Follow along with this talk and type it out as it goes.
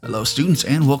Hello students,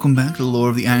 and welcome back to the Lore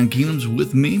of the Iron Kingdoms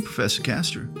with me, Professor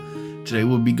Castor. Today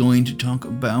we'll be going to talk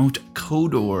about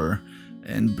Khador,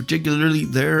 and particularly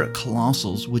their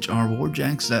Colossals, which are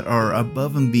Warjacks that are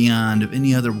above and beyond of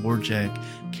any other Warjack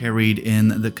carried in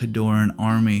the Khadoran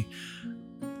army.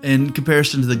 In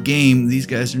comparison to the game, these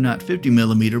guys are not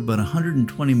 50mm, but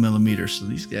 120mm, so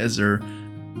these guys are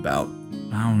about,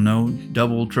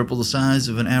 double, triple the size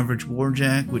of an average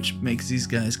Warjack, which makes these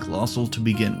guys colossal to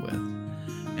begin with.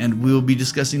 And we'll be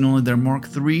discussing only their Mark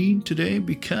III today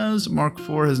because Mark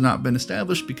IV has not been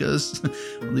established because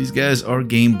these guys are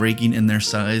game-breaking in their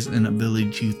size and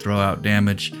ability to throw out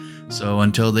damage. So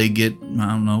until they get,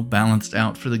 balanced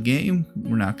out for the game,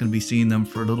 we're not going to be seeing them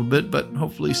for a little bit, but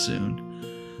hopefully soon.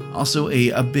 Also,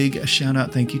 a big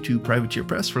shout-out thank you to Privateer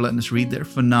Press for letting us read their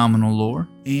phenomenal lore.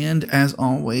 And as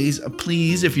always,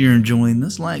 please, if you're enjoying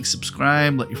this, like,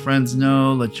 subscribe, let your friends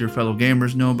know, let your fellow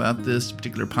gamers know about this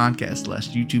particular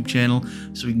podcast/YouTube channel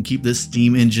so we can keep this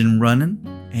steam engine running.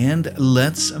 And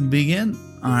let's begin.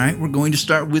 Alright, we're going to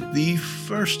start with the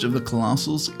first of the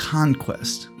Colossals,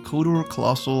 Conquest, Khador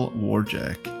Colossal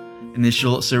Warjack.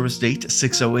 Initial service date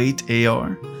 608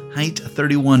 AR, height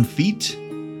 31 feet,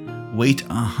 weight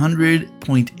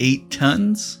 100.8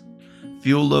 tons,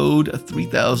 fuel load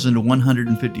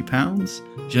 3,150 pounds,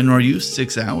 general use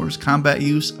 6 hours, combat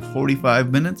use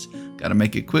 45 minutes. Gotta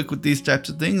make it quick with these types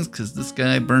of things because this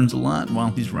guy burns a lot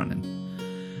while he's running.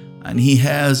 And he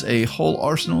has a whole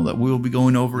arsenal that we will be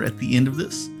going over at the end of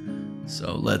this.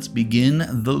 So let's begin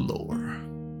the lore.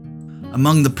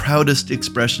 Among the proudest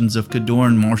expressions of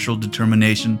Khadoran martial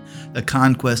determination, the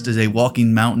Conquest is a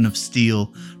walking mountain of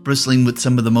steel, bristling with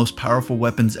some of the most powerful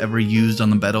weapons ever used on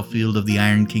the battlefield of the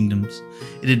Iron Kingdoms.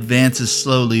 It advances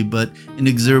slowly but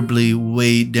inexorably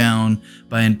weighed down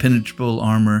by impenetrable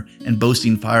armor and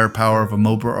boasting firepower of a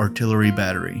mobile artillery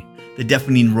battery. The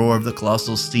deafening roar of the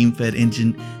colossal steam-fed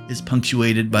engine is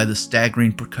punctuated by the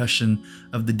staggering percussion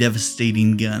of the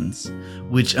devastating guns,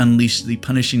 which unleash the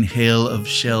punishing hail of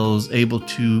shells able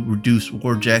to reduce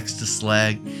Warjacks to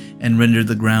slag and render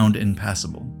the ground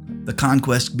impassable. The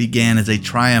Conquest began as a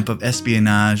triumph of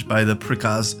espionage by the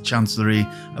Prikaz Chancellery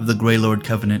of the Grey Lord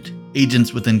Covenant.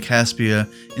 Agents within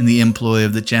Caspia, in the employ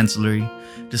of the Chancellery,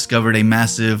 discovered a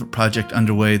massive project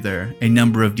underway there. A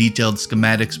number of detailed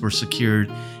schematics were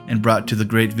secured and brought to the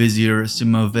Great Vizier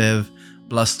Simovev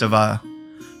Blastava,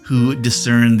 who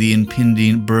discerned the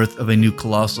impending birth of a new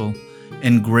colossal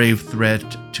and grave threat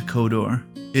to Khador.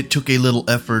 It took a little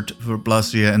effort for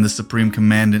Blastia and the Supreme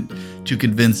Commandant to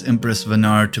convince Empress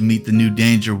Vanar to meet the new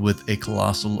danger with a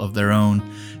colossal of their own.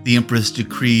 The Empress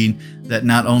decreed that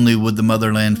not only would the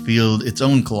motherland field its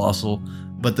own colossal,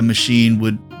 but the machine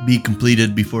would be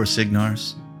completed before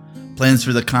Signar's. Plans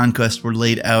for the Conquest were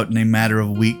laid out in a matter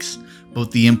of weeks. Both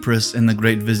the Empress and the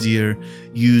Great Vizier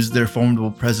used their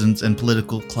formidable presence and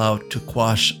political clout to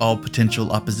quash all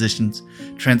potential oppositions,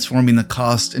 transforming the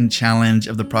cost and challenge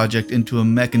of the project into a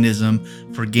mechanism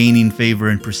for gaining favor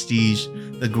and prestige.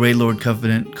 The Grey Lord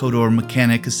Covenant, Khador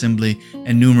Mechanic Assembly,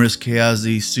 and numerous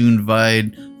Kayazi soon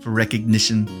vied for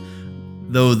recognition.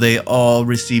 Though they all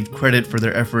received credit for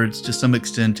their efforts to some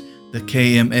extent, the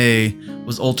KMA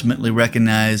was ultimately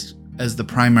recognized as the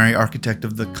primary architect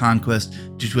of the Conquest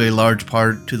due to a large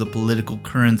part to the political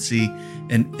currency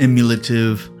and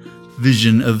emulative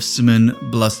vision of Simon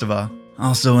Blastava.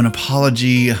 Also, an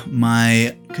apology,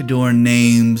 my Khadoran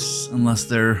names, unless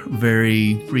they're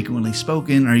very frequently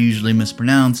spoken, are usually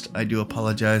mispronounced. I do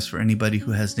apologize for anybody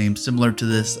who has names similar to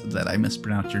this that I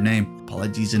mispronounce your name.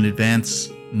 Apologies in advance.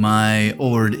 My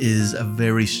Ord is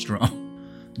very strong.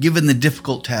 Given the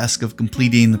difficult task of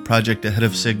completing the project ahead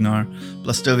of Signar,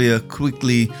 Blastovia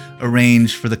quickly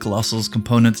arranged for the Colossal's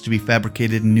components to be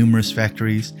fabricated in numerous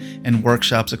factories and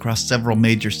workshops across several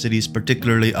major cities,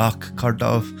 particularly Ak,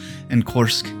 Kardov, and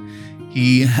Korsk.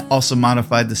 He also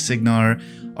modified the Signar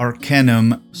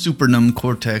Arcanum Supernum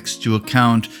Cortex to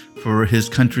account for his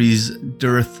country's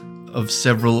dearth of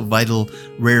several vital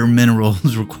rare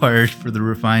minerals required for the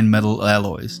refined metal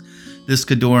alloys. This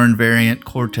Khadoran variant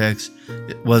Cortex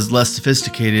was less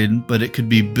sophisticated, but it could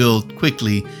be built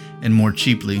quickly and more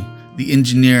cheaply. The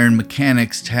engineer and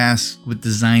mechanics tasked with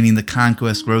designing the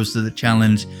Conquest rose to the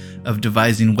challenge of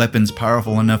devising weapons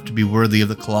powerful enough to be worthy of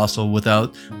the Colossal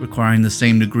without requiring the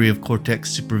same degree of Cortex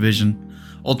supervision.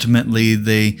 Ultimately,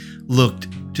 they looked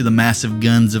to the massive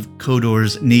guns of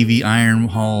Khador's Navy Iron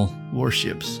Hull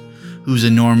warships, whose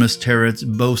enormous turrets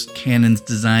boast cannons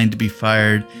designed to be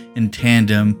fired in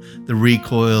tandem, the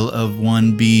recoil of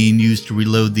one being used to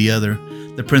reload the other.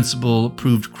 The principle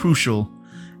proved crucial,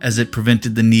 as it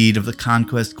prevented the need of the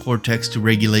Conquest Cortex to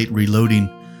regulate reloading.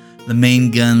 The main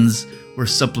guns were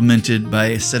supplemented by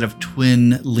a set of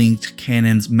twin-linked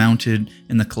cannons mounted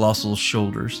in the Colossal's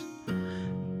shoulders.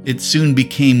 It soon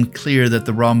became clear that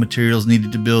the raw materials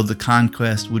needed to build the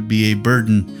Conquest would be a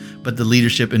burden, but the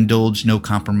leadership indulged no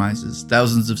compromises.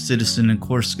 Thousands of citizens in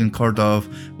Kursk and Khador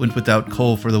went without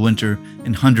coal for the winter,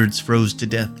 and hundreds froze to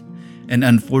death. An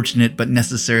unfortunate but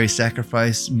necessary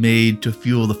sacrifice made to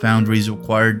fuel the foundries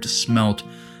required to smelt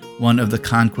one of the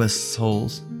Conquest's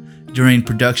hulls. During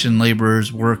production,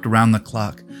 laborers worked around the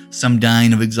clock, some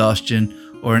dying of exhaustion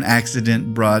or an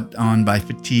accident brought on by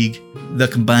fatigue. The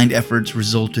combined efforts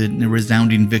resulted in a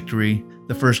resounding victory.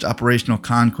 The first operational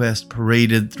Conquest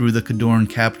paraded through the Khadoran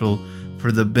capital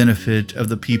for the benefit of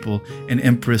the people, and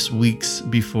Empress weeks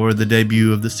before the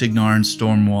debut of the Signarin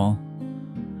storm wall.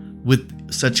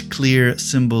 With such clear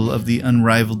symbol of the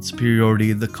unrivaled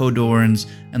superiority, the Khadorans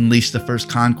unleashed the first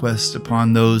Conquest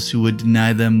upon those who would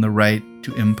deny them the right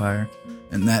to empire.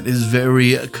 And that is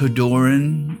very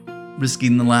Khadoran,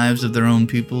 risking the lives of their own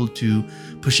people to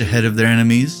push ahead of their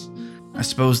enemies. I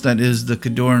suppose that is the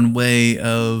Khadoran way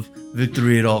of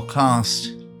victory at all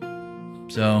cost.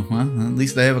 So, well, at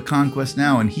least they have a Conquest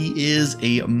now, and he is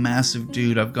a massive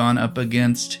dude. I've gone up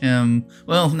against him.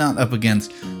 Well, not up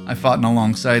against. I fought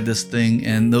alongside this thing,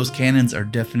 and those cannons are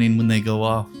deafening when they go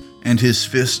off. And his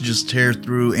fists just tear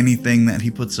through anything that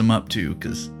he puts them up to,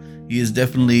 because he is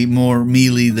definitely more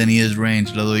melee than he is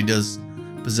ranged, although he does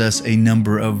possess a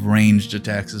number of ranged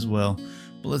attacks as well.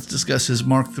 But let's discuss his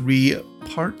Mark III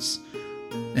parts,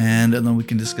 and then we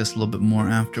can discuss a little bit more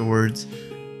afterwards.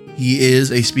 He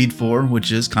is a speed 4,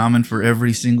 which is common for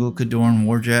every single Khadoran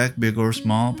Warjack, big or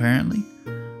small, apparently.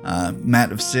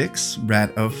 Mat of 6,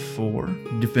 Rat of 4,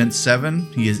 Defense 7,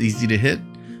 he is easy to hit.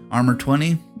 Armor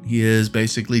 20, he is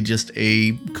basically just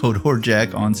a Khador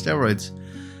Jack on steroids.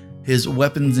 His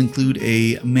weapons include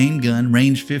a main gun,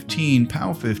 range 15,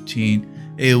 POW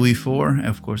 15, AoE 4.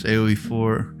 Of course, AoE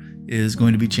 4 is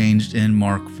going to be changed in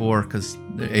Mark 4 because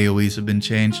the AoEs have been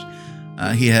changed.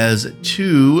 He has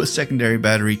 2 secondary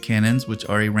battery cannons, which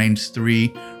are a range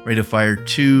 3, rate of fire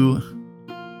 2,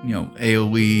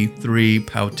 AoE 3,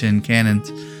 POW 10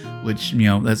 cannons, which,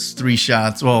 that's 3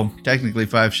 shots. Well, technically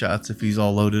 5 shots if he's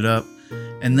all loaded up.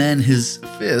 And then his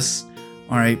fists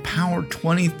are a power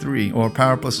 23, or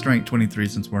power plus strength 23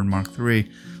 since we're in Mark 3.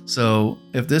 So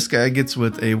if this guy gets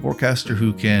with a Warcaster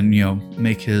who can,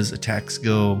 make his attacks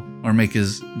go, or make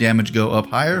his damage go up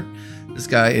higher, this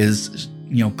guy is,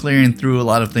 clearing through a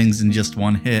lot of things in just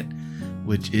one hit,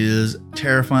 which is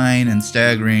terrifying and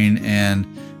staggering and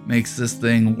makes this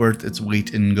thing worth its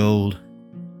weight in gold.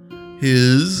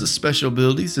 His special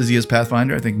ability says he has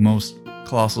Pathfinder. I think most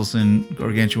Colossals and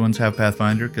Gargantuans have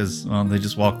Pathfinder because they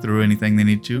just walk through anything they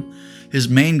need to. His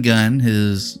main gun,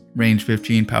 his range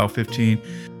 15, POW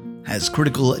 15, has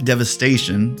critical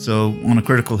devastation. So on a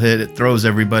critical hit, it throws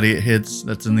everybody it hits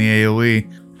that's in the AoE,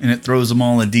 and it throws them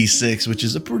all a d6, which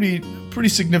is a pretty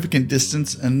significant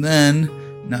distance. And then,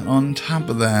 not on top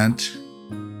of that,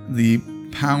 the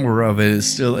power of it is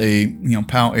still a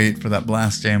POW 8 for that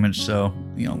blast damage. So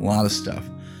a lot of stuff.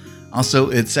 Also,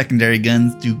 its secondary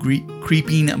guns do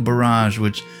creeping barrage,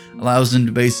 which allows them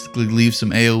to basically leave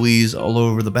some AoEs all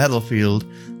over the battlefield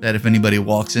that if anybody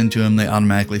walks into them, they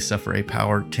automatically suffer a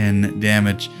power 10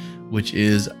 damage, which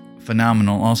is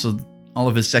phenomenal. Also, all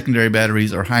of his secondary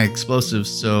batteries are high explosives,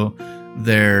 so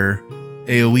their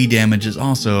AoE damage is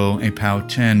also a POW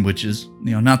 10, which is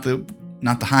not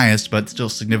the highest, but still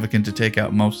significant to take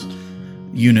out most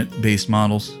unit-based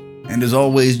models. And as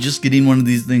always, just getting one of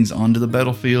these things onto the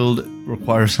battlefield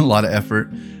requires a lot of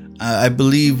effort. I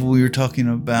believe we were talking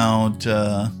about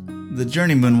the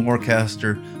Journeyman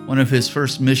Warcaster. One of his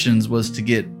first missions was to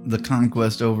get the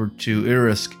Conquest over to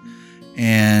Irisk,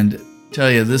 and tell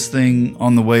you, this thing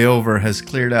on the way over has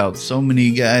cleared out so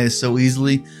many guys so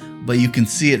easily, but you can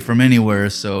see it from anywhere,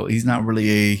 so he's not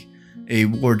really a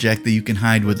Warjack that you can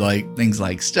hide with things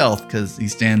like stealth, because he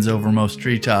stands over most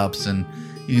treetops and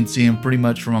you can see him pretty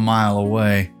much from a mile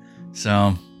away.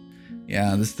 So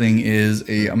yeah, this thing is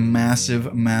a massive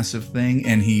thing,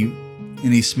 and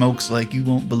he smokes like you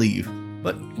won't believe.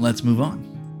 But let's move on.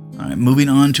 Alright, moving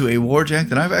on to a Warjack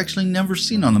that I've actually never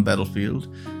seen on the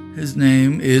battlefield. His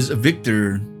name is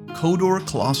Victor, Khador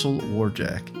Colossal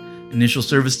Warjack. Initial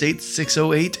service date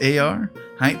 608 AR,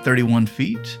 height 31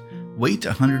 feet, weight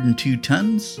 102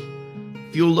 tons,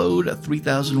 fuel load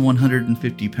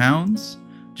 3,150 pounds,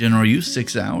 general use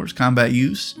 6 hours, combat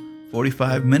use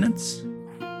 45 minutes.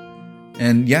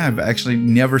 And yeah, I've actually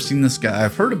never seen this guy.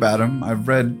 I've heard about him. I've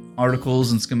read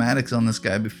articles and schematics on this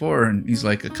guy before, and he's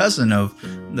like a cousin of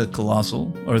the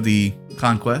Colossal, or the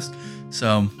Conquest.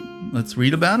 So let's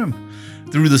read about him.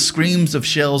 Through the screams of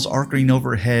shells arcing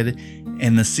overhead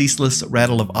and the ceaseless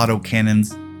rattle of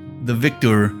autocannons, the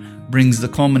victor brings the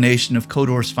culmination of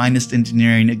Khador's finest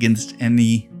engineering against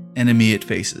any enemy it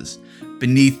faces.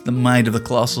 Beneath the might of the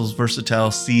Colossal's versatile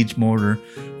siege mortar,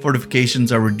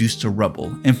 fortifications are reduced to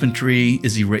rubble, infantry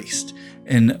is erased,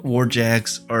 and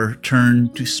Warjacks are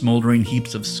turned to smoldering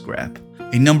heaps of scrap.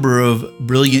 A number of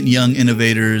brilliant young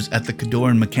innovators at the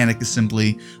Khador Mechanic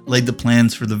Assembly laid the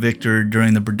plans for the victor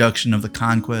during the production of the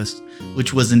Conquest,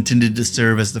 which was intended to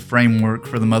serve as the framework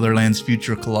for the Motherland's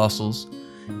future Colossals.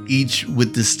 Each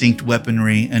with distinct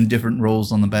weaponry and different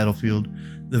roles on the battlefield,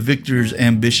 the victor's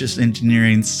ambitious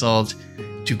engineering sought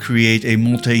to create a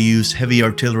multi-use heavy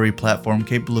artillery platform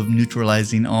capable of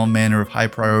neutralizing all manner of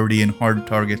high-priority and hard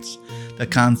targets. The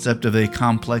concept of a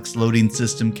complex loading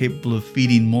system capable of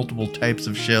feeding multiple types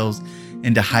of shells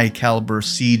into high-caliber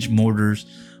siege mortars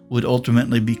would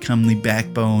ultimately become the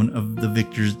backbone of the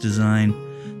victor's design.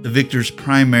 The victor's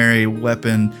primary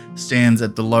weapon stands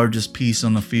at the largest piece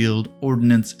on the field,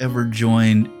 ordnance ever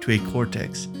joined to a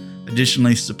cortex.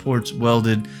 Additionally, supports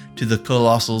welded to the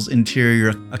Colossal's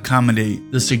interior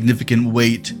accommodate the significant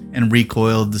weight and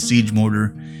recoil of the siege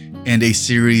mortar, and a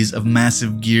series of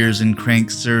massive gears and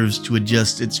cranks serves to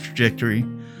adjust its trajectory.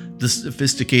 The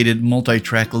sophisticated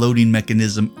multi-track loading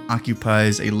mechanism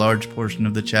occupies a large portion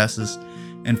of the chassis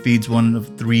and feeds one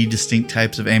of 3 distinct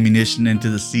types of ammunition into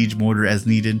the siege mortar as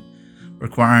needed,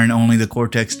 requiring only the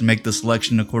cortex to make the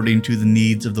selection according to the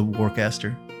needs of the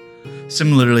warcaster.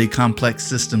 Similarly, complex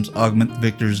systems augment the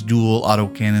victor's dual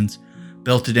autocannons.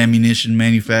 Belted ammunition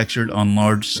manufactured on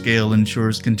large scale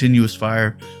ensures continuous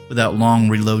fire without long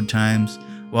reload times,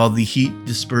 while the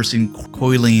heat-dispersing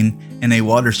coiling and a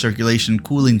water circulation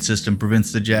cooling system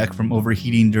prevents the jack from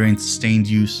overheating during sustained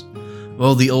use.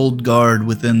 While the old guard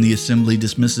within the assembly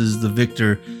dismisses the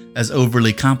victor as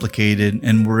overly complicated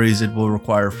and worries it will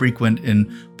require frequent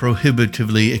and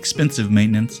prohibitively expensive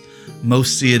maintenance,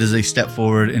 most see it as a step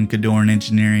forward in Khadoran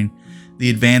engineering. The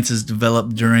advances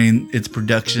developed during its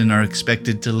production are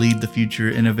expected to lead the future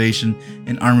innovation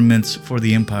in armaments for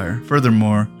the Empire.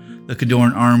 Furthermore, the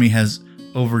Khadoran army has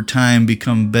over time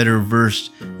become better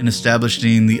versed in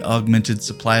establishing the augmented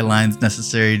supply lines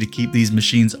necessary to keep these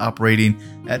machines operating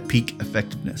at peak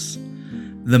effectiveness.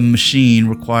 The machine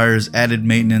requires added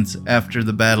maintenance after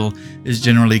the battle is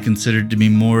generally considered to be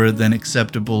more than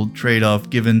acceptable trade-off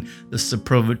given the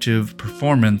superlative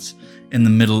performance in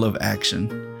the middle of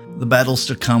action. The battles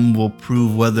to come will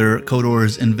prove whether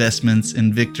Khador's investments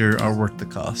in Victor are worth the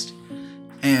cost.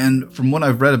 And from what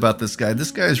I've read about this guy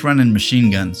is running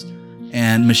machine guns.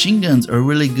 And machine guns are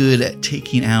really good at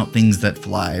taking out things that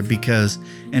fly, because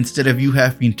instead of you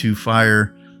having to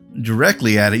fire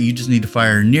directly at it, you just need to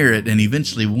fire near it, and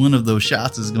eventually one of those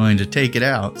shots is going to take it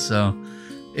out. So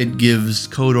it gives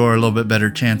Khador a little bit better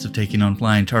chance of taking on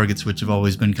flying targets, which have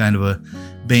always been kind of a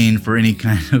bane for any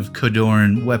kind of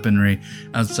Khadoran weaponry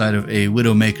outside of a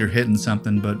Widowmaker hitting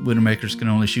something, but Widowmakers can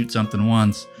only shoot something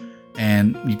once,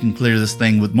 and you can clear this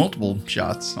thing with multiple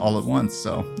shots all at once,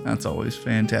 so that's always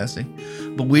fantastic.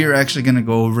 But we are actually going to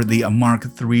go over the Mark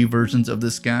III versions of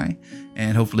this guy,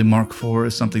 and hopefully Mark IV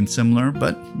is something similar,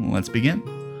 but let's begin.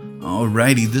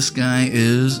 Alrighty, this guy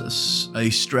is a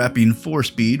strapping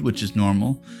 4-speed, which is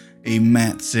normal, a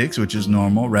Mat 6, which is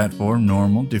normal, Rat 4,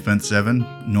 normal, Defense 7,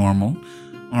 normal,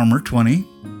 Armor 20,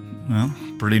 well,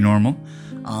 pretty normal.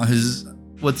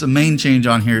 What's the main change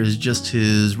on here is just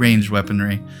his ranged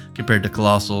weaponry compared to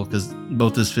Colossal, because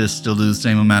both his fists still do the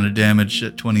same amount of damage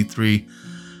at 23.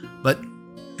 But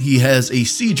he has a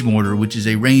siege mortar, which is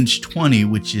a range 20,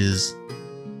 which is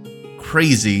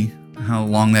crazy how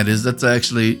long that is. That's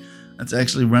actually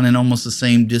running almost the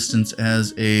same distance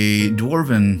as a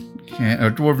dwarven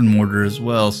mortar as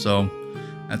well. So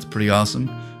that's pretty awesome.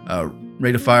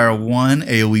 Rate of fire 1,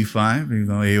 AoE 5, even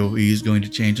though AoE is going to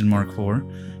change in Mark IV.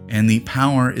 And the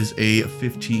power is a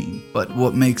 15. But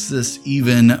what makes this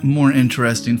even more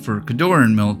interesting for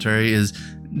Khadoran military is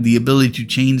the ability to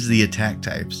change the attack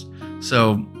types.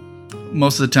 So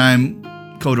most of the time,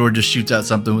 Khador just shoots out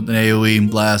something with an AoE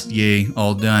and blast, yay,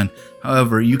 all done.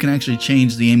 However, you can actually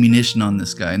change the ammunition on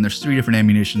this guy, and there's 3 different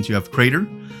ammunitions. You have Crater,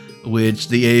 which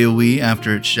the AoE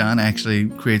after it's shot actually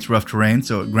creates rough terrain,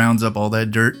 so it grounds up all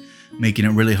that dirt, making it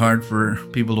really hard for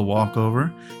people to walk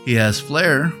over. He has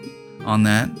Flare on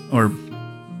that, or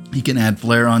he can add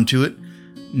flare onto it,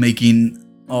 making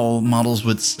all models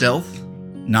with stealth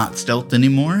not stealth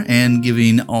anymore, and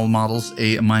giving all models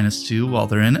a -2 while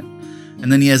they're in it.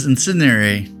 And then he has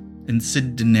incendiary,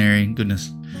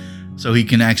 goodness, so he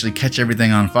can actually catch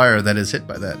everything on fire that is hit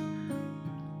by that.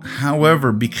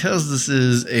 However, because this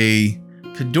is a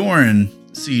Khadoran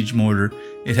siege mortar,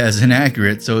 it has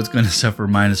inaccurate, so it's going to suffer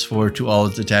 -4 to all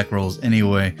its attack rolls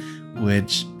anyway,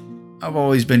 which I've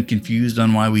always been confused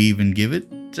on why we even give it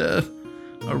a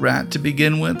rat to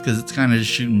begin with, because it's kind of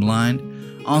just shooting blind.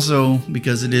 Also,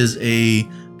 because it is a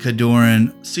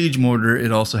Khadoran siege mortar,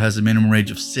 it also has a minimum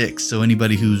range of 6, so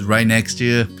anybody who's right next to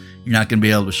you, you're not going to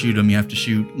be able to shoot them. You have to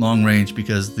shoot long range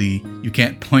because you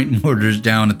can't point mortars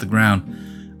down at the ground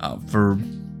for,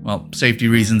 well, safety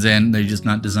reasons, and they're just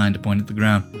not designed to point at the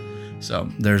ground. So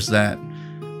there's that.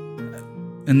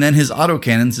 And then his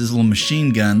autocannons, his little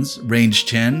machine guns, range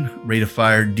 10, rate of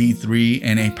fire D3,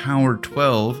 and a power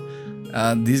 12.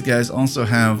 These guys also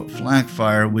have flak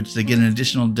fire, which they get an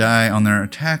additional die on their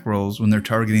attack rolls when they're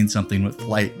targeting something with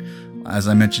flight. As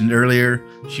I mentioned earlier,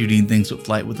 shooting things with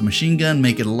flight with a machine gun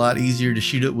make it a lot easier to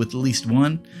shoot it with at least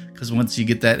one, because once you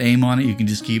get that aim on it, you can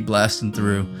just keep blasting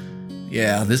through.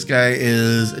 Yeah, this guy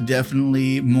is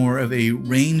definitely more of a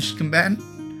ranged combatant,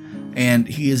 and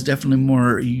he is definitely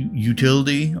more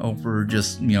utility over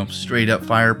just, straight up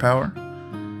firepower.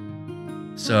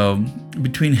 So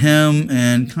between him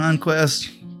and Conquest,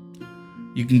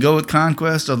 you can go with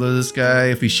Conquest, although this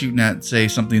guy, if he's shooting at, say,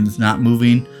 something that's not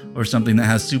moving or something that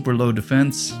has super low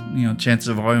defense, chance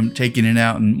of him taking it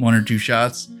out in 1 or 2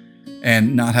 shots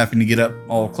and not having to get up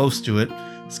all close to it.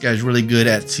 This guy's really good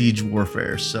at siege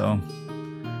warfare, so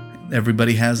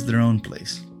everybody has their own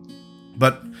place.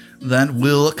 But that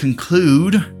will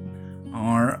conclude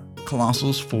our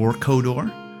Colossals for Khador.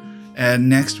 And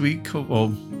next week or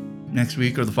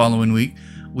the following week,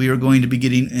 we are going to be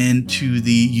getting into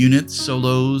the units,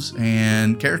 solos,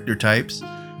 and character types.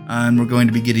 And we're going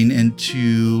to be getting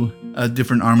into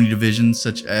different army divisions,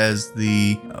 such as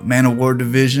the Man of War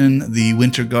division, the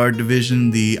Winter Guard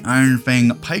division, the Iron Fang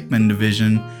Pikeman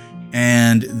division,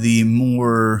 and the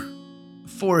more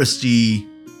foresty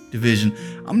division.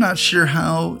 I'm not sure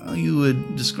how you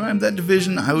would describe that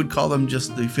division. I would call them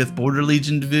just the 5th Border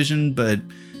Legion division, but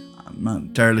I'm not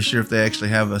entirely sure if they actually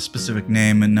have a specific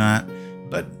name and not.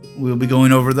 But we'll be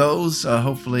going over those.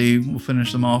 Hopefully we'll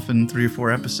finish them off in 3 or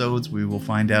 4 episodes. We will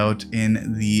find out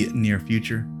in the near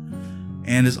future.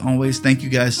 And as always, thank you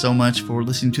guys so much for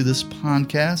listening to this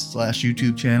podcast /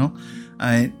 YouTube channel.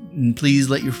 And please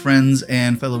let your friends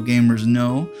and fellow gamers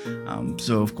know,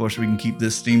 so of course we can keep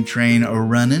this steam train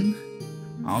running.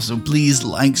 Also, please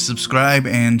like, subscribe,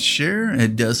 and share.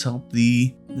 It does help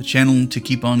the channel to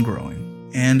keep on growing.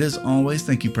 And as always,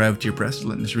 thank you, Privateer Press, for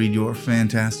letting us read your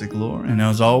fantastic lore. And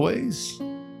as always,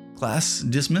 class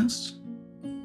dismissed.